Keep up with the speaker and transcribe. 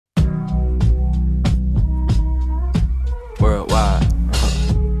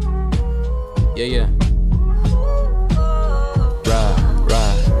Yeah.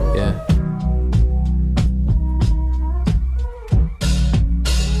 Ride, yeah.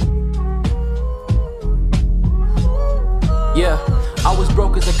 Yeah, I was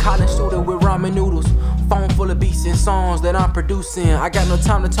broke as a college student with ramen noodles. Phone full of beats and songs that I'm producing. I got no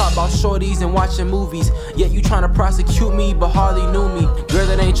time to talk about shorties and watching movies. Yet you tryna prosecute me but hardly knew me. Girl,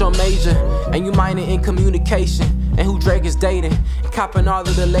 that ain't your major, and you minor in communication. And who Drake is dating, copping all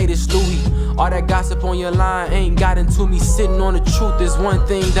of the latest Louis. All that gossip on your line ain't gotten to me. Sitting on the truth is one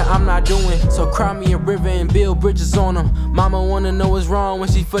thing that I'm not doing. So cry me a river and build bridges on them. Mama wanna know what's wrong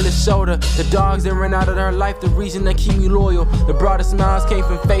when she feel his shoulder. The dogs that ran out of her life, the reason that keep me loyal. The broadest smiles came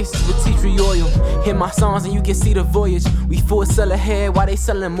from faces with tea tree oil. Hit my songs and you can see the voyage. We full sell ahead while they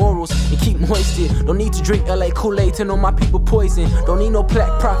selling morals and keep moisted. Don't need to drink LA Kool-Aid to know my people poison. Don't need no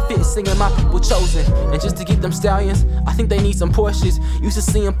black prophet singing my people chosen. And just to get them stallions, I think they need some Porsches. Used to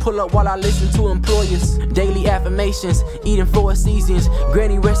see them pull up while I listen to employers. Daily affirmations, eating 4 seasons.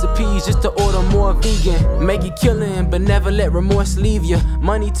 Granny recipes just to order more vegan. Make it killing, but never let remorse leave you.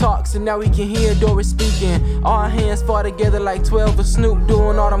 Money talks and now we can hear Doris speaking. All hands fall together like 12 for Snoop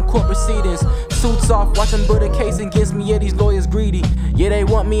doing all them court proceedings. Suits off, watching build a case against me. Yeah, these lawyers greedy. Yeah, they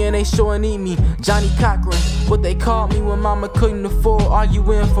want me and they sure need me. Johnny Cochran, what they called me when mama couldn't afford.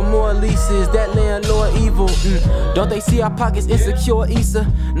 Arguing for more leases, that landlord evil. Don't they see our pockets insecure, Issa?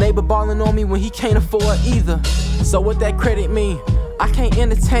 Neighbor balling on me when he can't afford either. So what that credit mean? I can't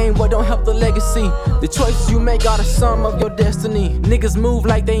entertain what don't help the legacy. The choices you make are the sum of your destiny. Niggas move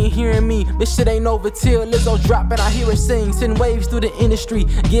like they ain't hearing me. This shit ain't over till Lizzo drop and I hear it sing. Send waves through the industry.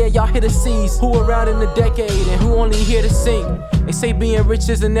 Yeah, y'all hit the seas. Who around in the decade and who only here to sing? They say being rich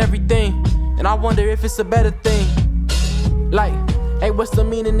isn't everything, and I wonder if it's a better thing. Like, hey, what's the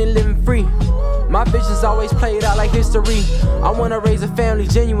meaning in living free? My vision's always played out like history. I wanna raise a family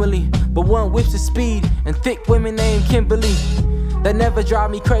genuinely, but one whips the speed and thick women named Kimberly. That never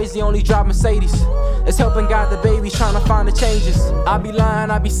drive me crazy, only drive Mercedes. It's helping guide the babies, trying to find the changes. I be lying,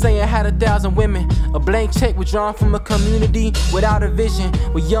 I be saying had 1,000 women. A blank check withdrawn from a community without a vision.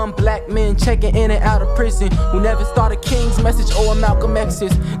 With young black men checking in and out of prison, who never thought a King's message or a Malcolm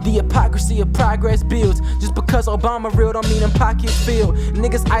X's. The hypocrisy of progress builds. Just because Obama real don't mean them pockets filled.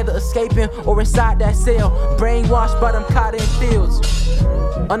 Niggas either escaping or inside that cell, brainwashed by them cotton fields.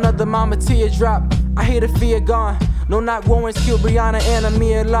 Another mama teardrop, I hear the fear gone. No, not Warrens killed Brianna and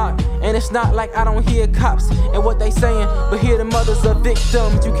Amir Locke. And it's not like I don't hear cops and what they saying, but hear the mothers of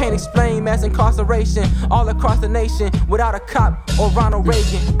victims. You can't explain mass incarceration all across the nation without a cop or Ronald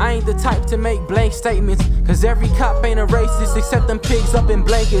Reagan. I ain't the type to make blank statements, cause every cop ain't a racist except them pigs up in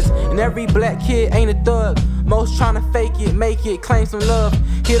blankets. And every black kid ain't a thug. Most tryna fake it, make it, claim some love.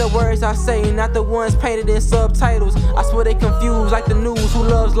 Hear the words I say, not the ones painted in subtitles. I swear they confused like the news who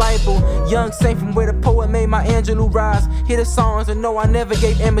loves libel. Young saint from where the poet made my Angelou rise. Hear the songs and know I never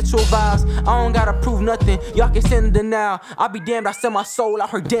gave amateur vibes. I don't gotta prove nothing, y'all can send a denial. I be damned, I sell my soul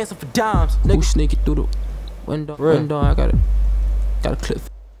out here dancing for dimes. Niggas sneaking through the window. I got a clip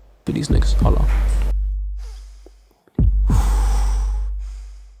for these niggas. Hold on.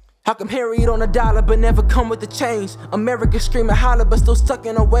 How come Harriet on $1 but never come with the change? America screaming holler but still stuck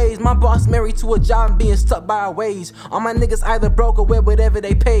in her ways. My boss married to a job and being stuck by her ways. All my niggas either broke or wear whatever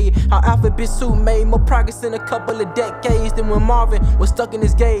they paid. How Alphabet Soup made more progress in a couple of decades than when Marvin was stuck in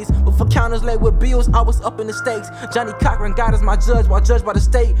his gaze. But for counters late with bills, I was up in the stakes. Johnny Cochran got as my judge while judged by the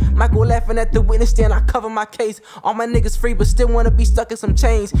state. Michael laughing at the witness stand, I cover my case. All my niggas free but still wanna be stuck in some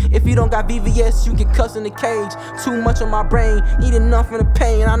chains. If you don't got VVS, you get cussed in the cage. Too much on my brain, need enough in the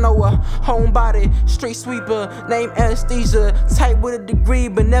pain. I know a homebody, street sweeper, named Anesthesia. Type with a degree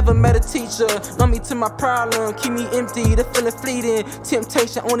but never met a teacher. Love me to my problem, keep me empty, the feeling fleeting.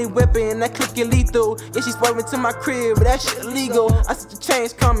 Temptation only weapon, that click get lethal. Yeah, she swerving to my crib, but that shit illegal. I see the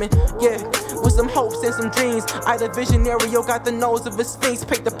change coming, yeah, with some hopes and some dreams. Either visionary or got the nose of a sphinx.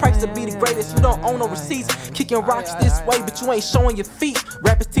 Pick the price to be the greatest, you don't own no receipts. Kicking rocks this way but you ain't showing your feet.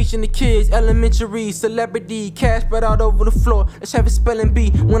 Rappers teaching the kids, elementary, celebrity, cash spread out over the floor. Let's have a spelling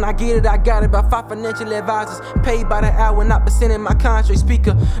bee. When I get it, I got it by 5 financial advisors, paid by the hour, not percent in my contract.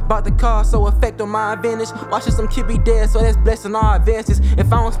 Speaker about the car, so effect on my advantage. Watching some kid be dead, so that's blessing all advances.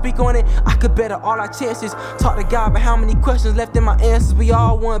 If I don't speak on it, I could better all our chances. Talk to God about how many questions left in my answers. We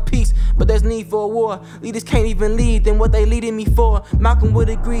all one piece, but there's need for a war. Leaders can't even lead, then what they leading me for? Malcolm would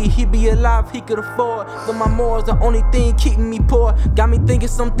agree, he'd be alive if he could afford. But my morals the only thing keeping me poor. Got me thinking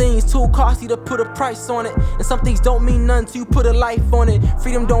some things too costly to put a price on it, and some things don't mean nothing till you put a life on it.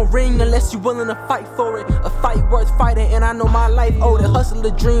 Freedom don't ring unless you willing to fight for it. A fight worth fighting, and I know my life owed it. Hustle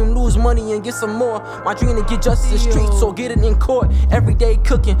a dream, lose money and get some more. My dream to get justice in the streets, so get it in court. Every day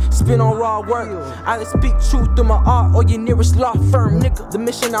cooking, spin on raw work. Either speak truth through my art or your nearest law firm, nigga. The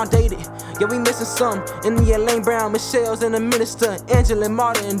mission outdated, yeah, we missing some. In the Lane Brown, Michelle's and the minister, Angela,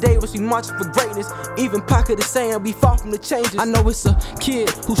 Martin, and Davis, we marching for greatness. Even Pocket is saying we fought from the changes. I know it's a kid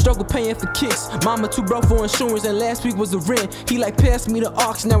who struggle paying for kicks. Mama too broke for insurance, and last week was the rent. He like passed me the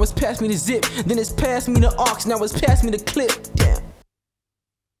aux, now it's passed me the zip. Then it's passed me the aux, now it's passed me the clip. Damn.